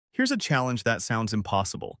Here's a challenge that sounds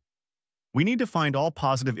impossible. We need to find all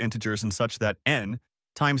positive integers in such that n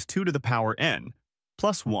times 2 to the power n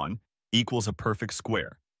plus 1 equals a perfect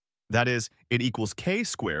square. That is, it equals k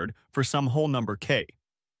squared for some whole number k.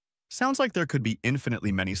 Sounds like there could be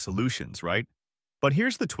infinitely many solutions, right? But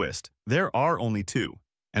here's the twist. There are only two,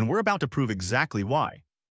 and we're about to prove exactly why.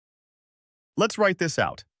 Let's write this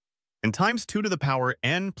out. N times 2 to the power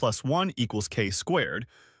n plus 1 equals k squared,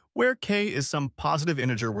 where k is some positive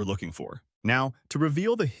integer we're looking for. Now, to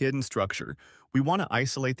reveal the hidden structure, we want to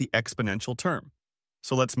isolate the exponential term.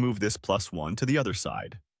 So let's move this plus 1 to the other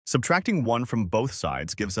side. Subtracting 1 from both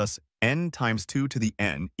sides gives us n times 2 to the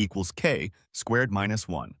n equals k squared minus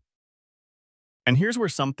 1. And here's where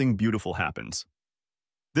something beautiful happens.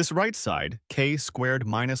 This right side, k squared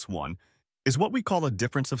minus 1, is what we call a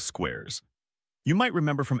difference of squares. You might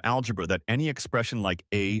remember from algebra that any expression like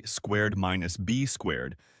a squared minus b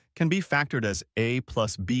squared can be factored as a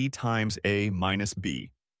plus b times a minus b.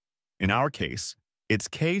 In our case, it's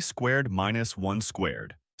k squared minus 1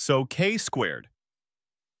 squared. So k squared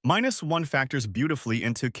minus 1 factors beautifully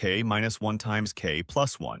into k minus 1 times k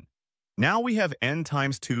plus 1. Now we have n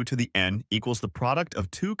times 2 to the n equals the product of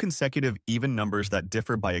two consecutive even numbers that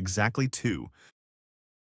differ by exactly 2.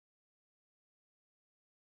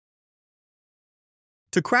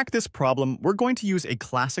 To crack this problem, we're going to use a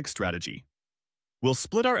classic strategy. We'll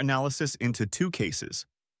split our analysis into two cases,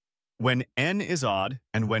 when n is odd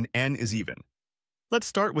and when n is even. Let's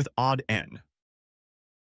start with odd n.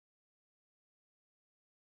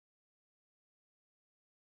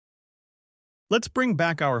 Let's bring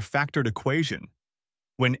back our factored equation.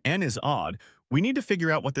 When n is odd, we need to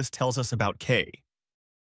figure out what this tells us about k.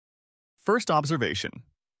 First observation.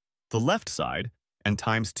 The left side, n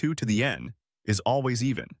times 2 to the n, is always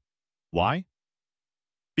even. Why?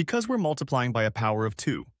 Because we're multiplying by a power of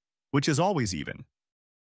 2, which is always even.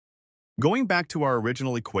 Going back to our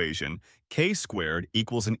original equation, k squared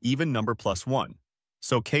equals an even number plus 1,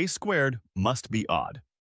 so k squared must be odd.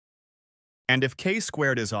 And if k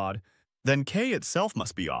squared is odd, then k itself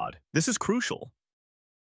must be odd. This is crucial.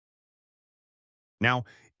 Now,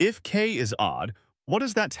 if k is odd, what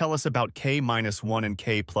does that tell us about k minus 1 and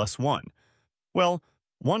k plus 1? Well,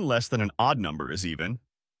 1 less than an odd number is even,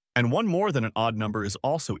 and 1 more than an odd number is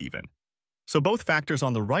also even. So both factors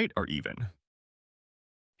on the right are even.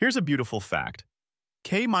 Here's a beautiful fact.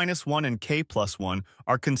 K minus 1 and k plus 1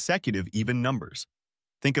 are consecutive even numbers.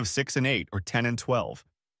 Think of 6 and 8 or 10 and 12.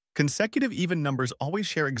 Consecutive even numbers always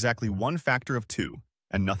share exactly one factor of 2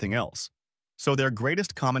 and nothing else. So their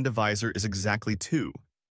greatest common divisor is exactly 2.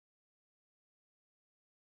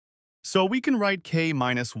 So we can write k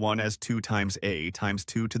minus 1 as 2 times a times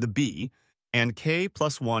 2 to the b, and k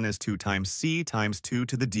plus 1 as 2 times c times 2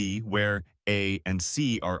 to the d, where a and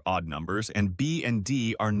c are odd numbers and b and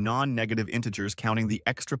d are non-negative integers counting the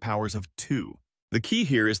extra powers of 2. The key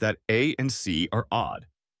here is that a and c are odd,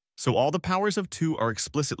 so all the powers of 2 are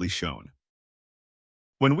explicitly shown.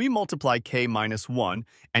 When we multiply k minus 1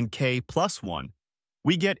 and k plus 1,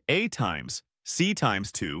 we get a times c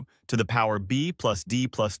times 2 to the power b plus d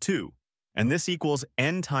plus 2, and this equals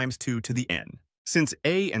n times 2 to the n. Since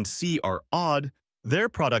a and c are odd, their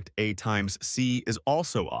product a times c is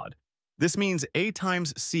also odd. This means a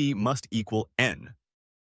times c must equal n.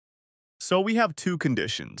 So we have two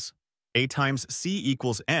conditions. A times c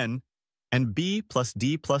equals n, and b plus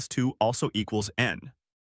d plus 2 also equals n.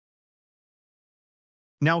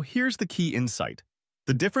 Now here's the key insight.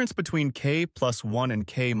 The difference between k plus 1 and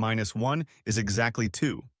k minus 1 is exactly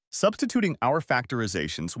 2. Substituting our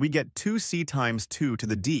factorizations, we get 2c times 2 to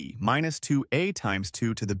the d minus 2a times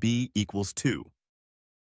 2 to the b equals 2.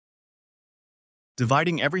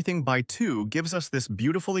 Dividing everything by 2 gives us this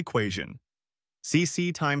beautiful equation.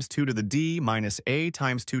 cc times 2 to the d minus a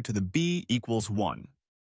times 2 to the b equals 1.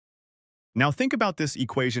 Now think about this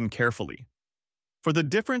equation carefully. For the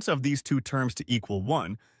difference of these two terms to equal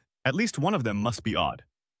 1, at least one of them must be odd.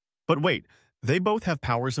 But wait, they both have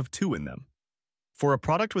powers of 2 in them. For a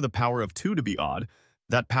product with a power of 2 to be odd,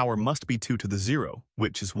 that power must be 2 to the 0,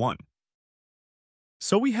 which is 1.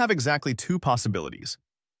 So we have exactly two possibilities.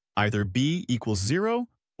 Either b equals 0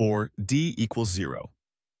 or d equals 0.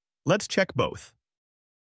 Let's check both.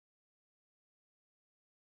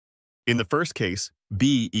 In the first case,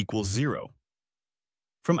 b equals 0.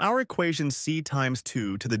 From our equation c times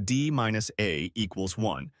 2 to the d minus a equals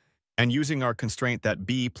 1, and using our constraint that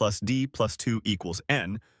b plus d plus 2 equals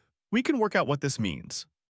n, we can work out what this means.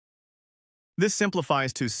 This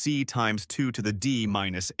simplifies to c times 2 to the d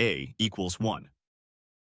minus a equals 1.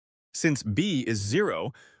 Since b is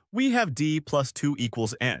 0, we have d plus 2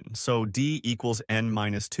 equals n, so d equals n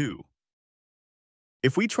minus 2.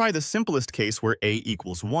 If we try the simplest case where a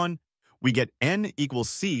equals 1, we get n equals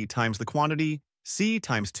c times the quantity c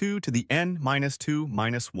times 2 to the n minus 2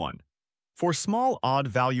 minus 1. For small odd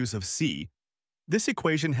values of c, this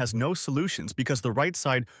equation has no solutions because the right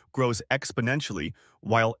side grows exponentially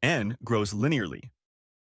while n grows linearly.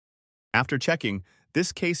 After checking,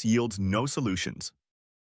 this case yields no solutions.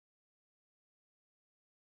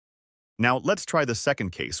 Now let's try the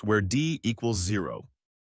second case where d equals 0.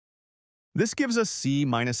 This gives us c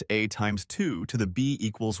minus a times 2 to the b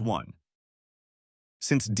equals 1.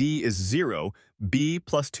 Since d is 0, b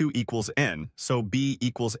plus 2 equals n, so b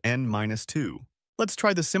equals n minus 2. Let's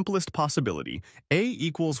try the simplest possibility, a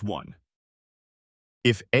equals 1.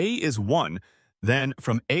 If a is 1, then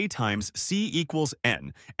from a times c equals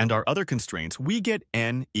n, and our other constraints, we get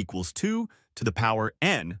n equals 2 to the power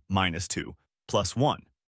n minus 2 plus 1.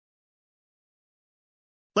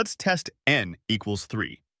 Let's test n equals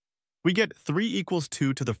 3. We get 3 equals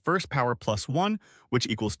 2 to the first power plus 1, which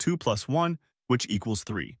equals 2 plus 1, which equals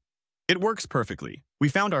 3. It works perfectly. We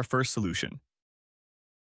found our first solution.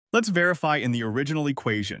 Let's verify in the original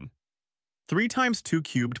equation. 3 times 2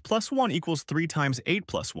 cubed plus 1 equals 3 times 8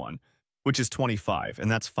 plus 1, which is 25, and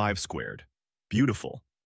that's 5 squared. Beautiful.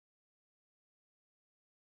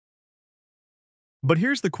 But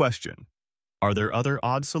here's the question. Are there other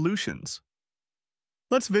odd solutions?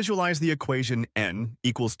 Let's visualize the equation n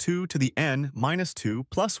equals 2 to the n minus 2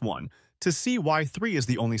 plus 1 to see why 3 is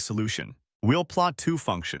the only solution. We'll plot two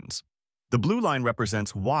functions. The blue line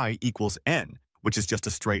represents y equals n, which is just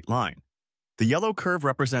a straight line. The yellow curve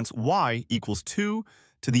represents y equals 2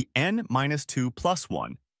 to the n minus 2 plus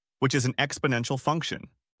 1, which is an exponential function.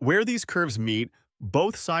 Where these curves meet,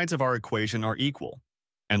 both sides of our equation are equal.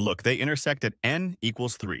 And look, they intersect at n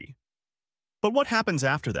equals 3. But what happens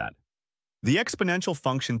after that? The exponential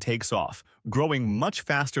function takes off, growing much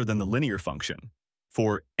faster than the linear function.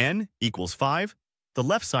 For n equals 5, the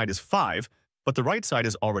left side is 5, but the right side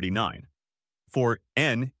is already 9. For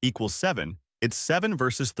n equals 7, it's 7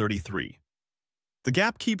 versus 33. The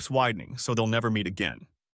gap keeps widening, so they'll never meet again.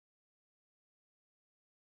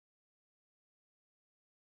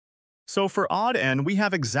 So for odd n, we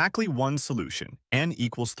have exactly one solution, n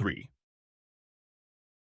equals 3.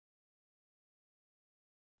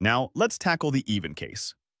 Now, let's tackle the even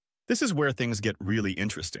case. This is where things get really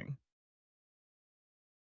interesting.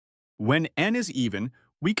 When n is even,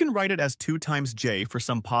 we can write it as 2 times j for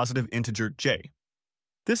some positive integer j.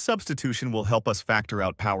 This substitution will help us factor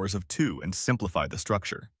out powers of 2 and simplify the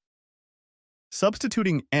structure.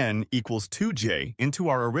 Substituting n equals 2j into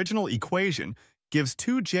our original equation gives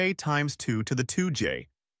 2j times 2 to the 2j,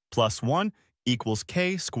 plus 1 equals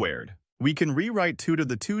k squared. We can rewrite 2 to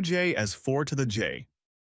the 2j as 4 to the j.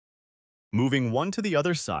 Moving 1 to the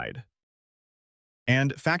other side,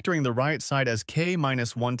 and factoring the right side as k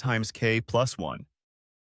minus 1 times k plus 1.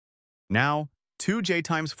 Now, 2j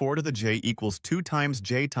times 4 to the j equals 2 times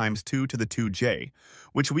j times 2 to the 2j,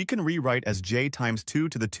 which we can rewrite as j times 2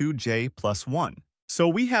 to the 2j plus 1. So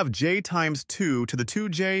we have j times 2 to the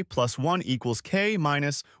 2j plus 1 equals k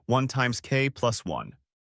minus 1 times k plus 1.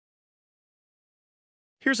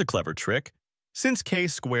 Here's a clever trick. Since k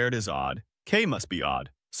squared is odd, k must be odd.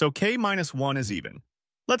 So k minus 1 is even.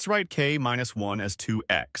 Let's write k minus 1 as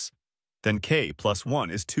 2x. Then k plus 1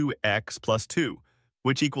 is 2x plus 2,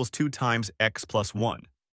 which equals 2 times x plus 1.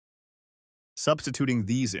 Substituting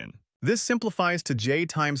these in, this simplifies to j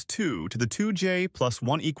times 2 to the 2j plus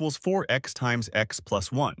 1 equals 4x times x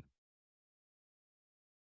plus 1.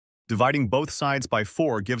 Dividing both sides by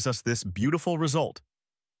 4 gives us this beautiful result.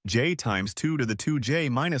 J times 2 to the 2j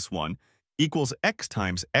minus 1 equals x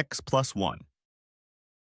times x plus 1.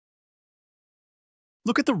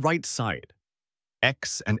 Look at the right side.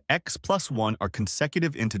 X and x plus 1 are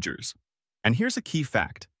consecutive integers. And here's a key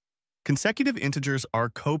fact. Consecutive integers are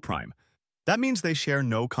coprime. That means they share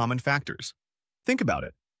no common factors. Think about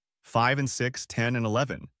it. 5 and 6, 10 and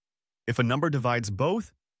 11. If a number divides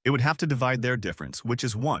both, it would have to divide their difference, which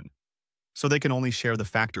is 1. So they can only share the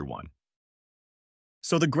factor 1.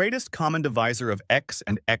 So the greatest common divisor of x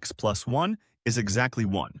and x plus 1 is exactly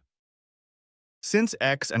 1. Since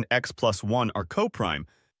x and x plus 1 are coprime,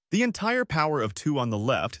 the entire power of 2 on the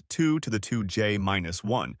left, 2 to the 2j minus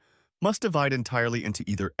 1, must divide entirely into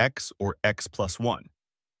either x or x plus 1.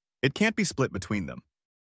 It can't be split between them.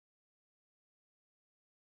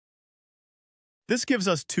 This gives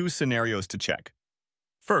us two scenarios to check.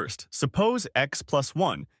 First, suppose x plus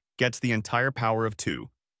 1 gets the entire power of 2,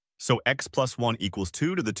 so x plus 1 equals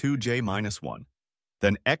 2 to the 2j minus 1.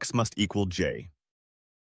 Then x must equal j.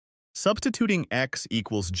 Substituting x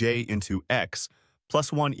equals j into x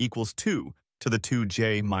plus 1 equals 2 to the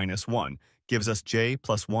 2j minus 1 gives us j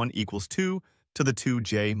plus 1 equals 2 to the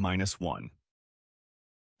 2j minus 1.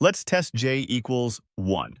 Let's test j equals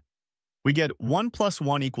 1. We get 1 plus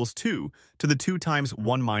 1 equals 2 to the 2 times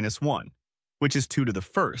 1 minus 1, which is 2 to the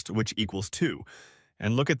first, which equals 2.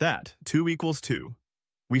 And look at that, 2 equals 2.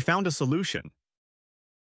 We found a solution.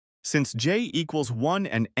 Since j equals 1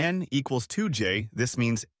 and n equals 2j, this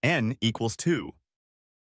means n equals 2.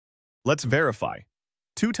 Let's verify.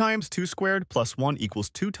 2 times 2 squared plus 1 equals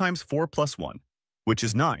 2 times 4 plus 1, which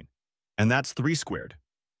is 9. And that's 3 squared.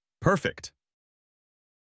 Perfect.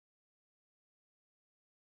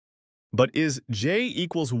 But is j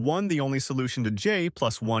equals 1 the only solution to j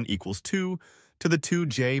plus 1 equals 2 to the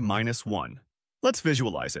 2j minus 1? Let's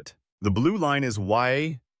visualize it. The blue line is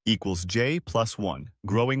y equals j plus 1,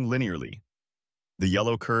 growing linearly. The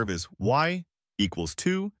yellow curve is y equals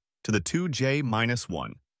 2 to the 2j minus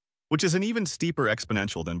 1, which is an even steeper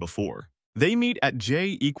exponential than before. They meet at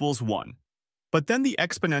j equals 1, but then the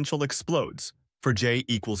exponential explodes. For j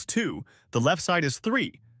equals 2, the left side is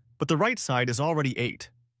 3, but the right side is already 8.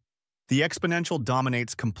 The exponential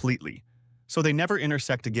dominates completely, so they never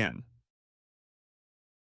intersect again.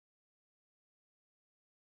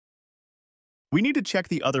 We need to check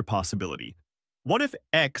the other possibility. What if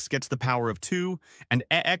x gets the power of 2 and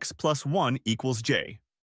x plus 1 equals j?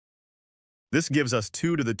 This gives us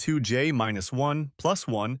 2 to the 2j minus 1 plus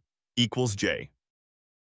 1 equals j.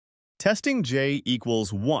 Testing j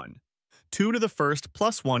equals 1. 2 to the first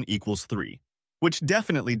plus 1 equals 3, which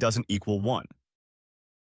definitely doesn't equal 1.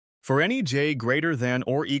 For any j greater than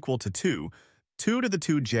or equal to 2, 2 to the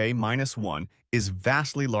 2j minus 1 is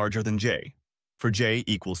vastly larger than j. For j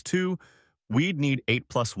equals 2, we'd need 8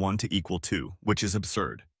 plus 1 to equal 2, which is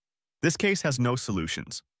absurd. This case has no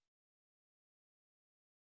solutions.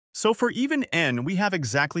 So for even n, we have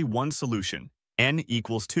exactly one solution, n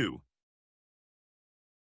equals 2.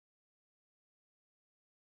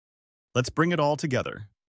 Let's bring it all together.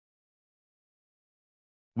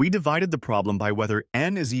 We divided the problem by whether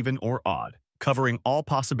n is even or odd, covering all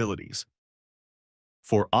possibilities.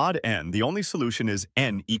 For odd n, the only solution is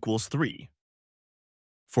n equals 3.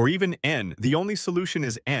 For even n, the only solution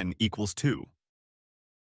is n equals 2.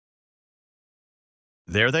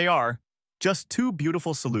 There they are, just two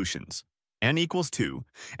beautiful solutions. N equals 2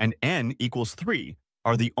 and n equals 3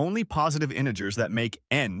 are the only positive integers that make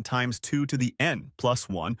n times 2 to the n plus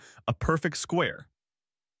 1 a perfect square.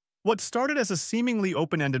 What started as a seemingly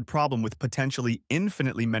open-ended problem with potentially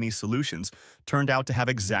infinitely many solutions turned out to have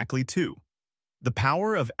exactly 2. The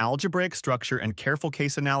power of algebraic structure and careful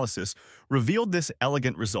case analysis revealed this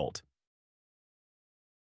elegant result.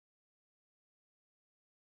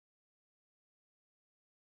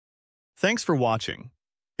 Thanks for watching.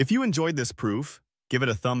 If you enjoyed this proof, give it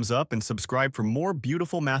a thumbs up and subscribe for more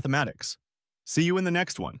beautiful mathematics. See you in the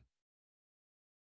next one.